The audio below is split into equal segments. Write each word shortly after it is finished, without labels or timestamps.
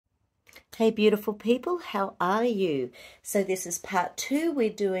Hey beautiful people, how are you? So this is part 2.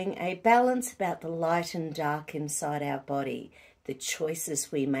 We're doing a balance about the light and dark inside our body, the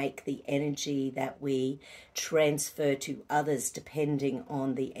choices we make, the energy that we transfer to others depending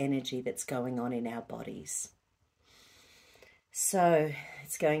on the energy that's going on in our bodies. So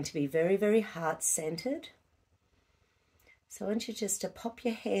it's going to be very, very heart-centered. So I want you just to pop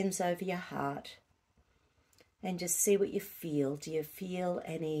your hands over your heart and just see what you feel. Do you feel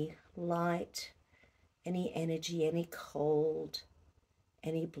any light, any energy, any cold,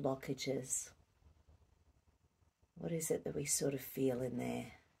 any blockages? What is it that we sort of feel in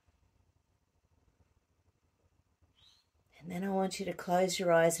there? And then I want you to close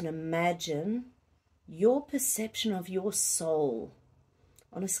your eyes and imagine your perception of your soul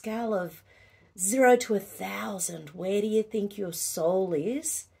on a scale of 0 to 1,000. Where do you think your soul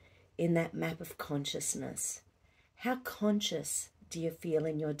is in that map of consciousness? How conscious do you feel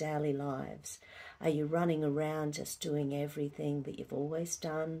in your daily lives? Are you running around just doing everything that you've always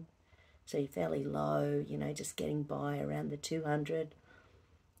done? So you're fairly low, you know, just getting by around the 200.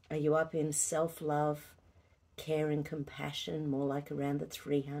 Are you up in self-love, care and compassion, more like around the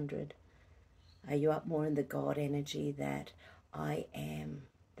 300? Are you up more in the God energy that I am,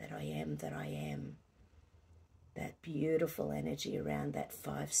 that I am, that I am? That beautiful energy around that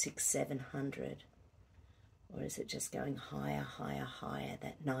 500, 600, 700. Or is it just going higher, higher, higher,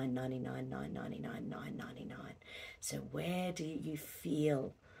 that 999, 999, 999? So where do you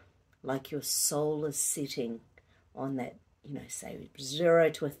feel like your soul is sitting on that, you know, say 0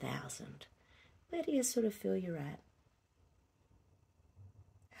 to 1,000? Where do you sort of feel you're at?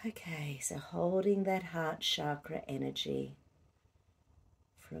 Okay, so holding that heart chakra energy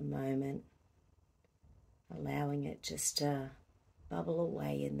for a moment, allowing it just to bubble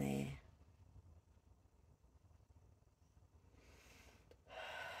away in there.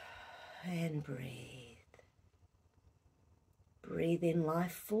 And breathe. Breathe in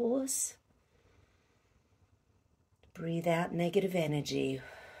life force. Breathe out negative energy.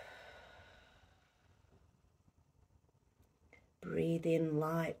 Breathe in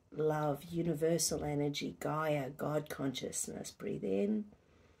light, love, universal energy, Gaia, God consciousness. Breathe in.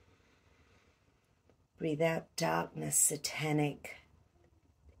 Breathe out darkness, satanic,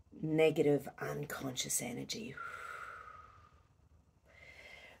 negative, unconscious energy.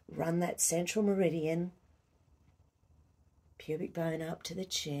 Run that central meridian, pubic bone up to the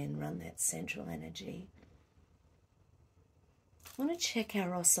chin, run that central energy. I want to check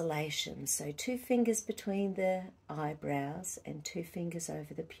our oscillation. So 2 fingers between the eyebrows and 2 fingers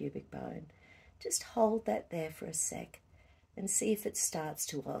over the pubic bone. Just hold that there for a sec and see if it starts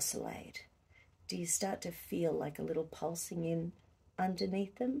to oscillate. Do you start to feel like a little pulsing in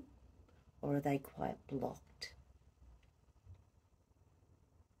underneath them, or are they quite blocked?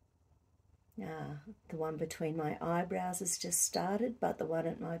 The one between my eyebrows has just started, but the one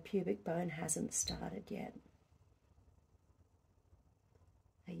at my pubic bone hasn't started yet.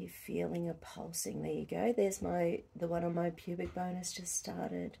 Are you feeling a pulsing? There you go. There's the one on my pubic bone has just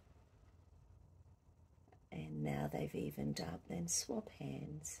started. And now they've evened up. Then swap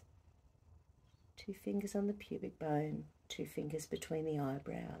hands. 2 fingers on the pubic bone, 2 fingers between the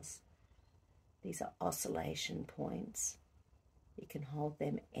eyebrows. These are oscillation points. You can hold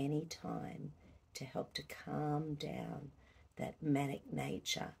them any time to help to calm down that manic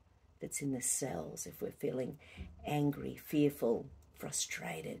nature that's in the cells. If we're feeling angry, fearful,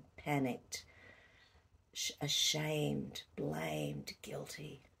 frustrated, panicked, ashamed, blamed,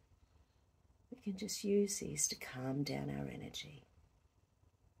 guilty, we can just use these to calm down our energy.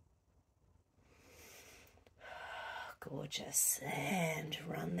 Gorgeous. And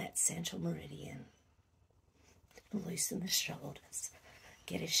run that central meridian. Loosen the shoulders.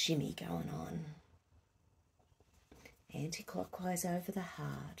 Get a shimmy going on. Anti-clockwise over the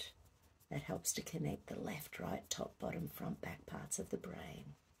heart. That helps to connect the left, right, top, bottom, front, back parts of the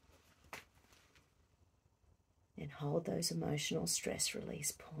brain. And hold those emotional stress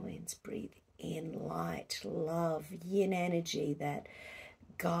release points. Breathe in light, love, yin energy, that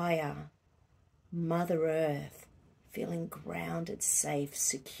Gaia, Mother Earth, feeling grounded, safe,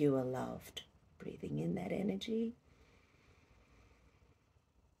 secure, loved. Breathing in that energy.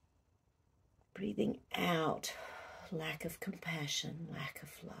 Breathing out, lack of compassion, lack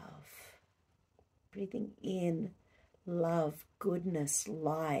of love. Breathing in, love, goodness,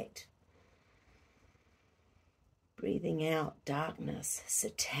 light. Breathing out, darkness,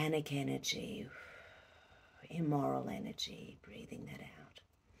 satanic energy, immoral energy. Breathing that out.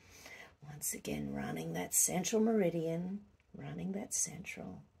 Once again, running that central meridian, running that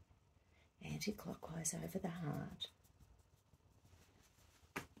central, anti-clockwise over the heart.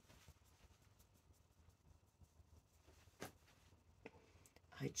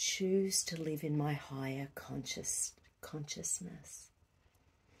 I choose to live in my higher consciousness.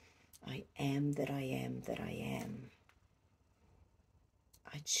 I am that I am that I am.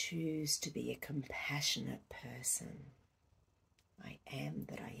 I choose to be a compassionate person. I am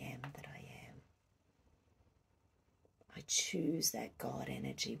that I am that I am. I choose that God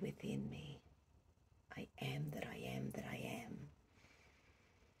energy within me. I am that I am that I am.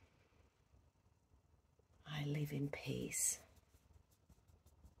 I live in peace.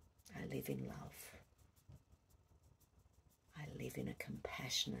 I live in love. I live in a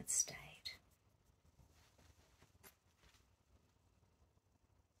compassionate state.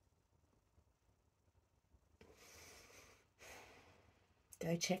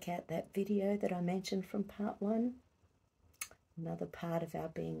 Go check out that video that I mentioned from part 1. Another part of our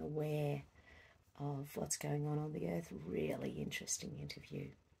being aware of what's going on the earth. Really interesting interview.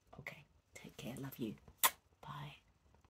 Okay, take care. Love you. Bye.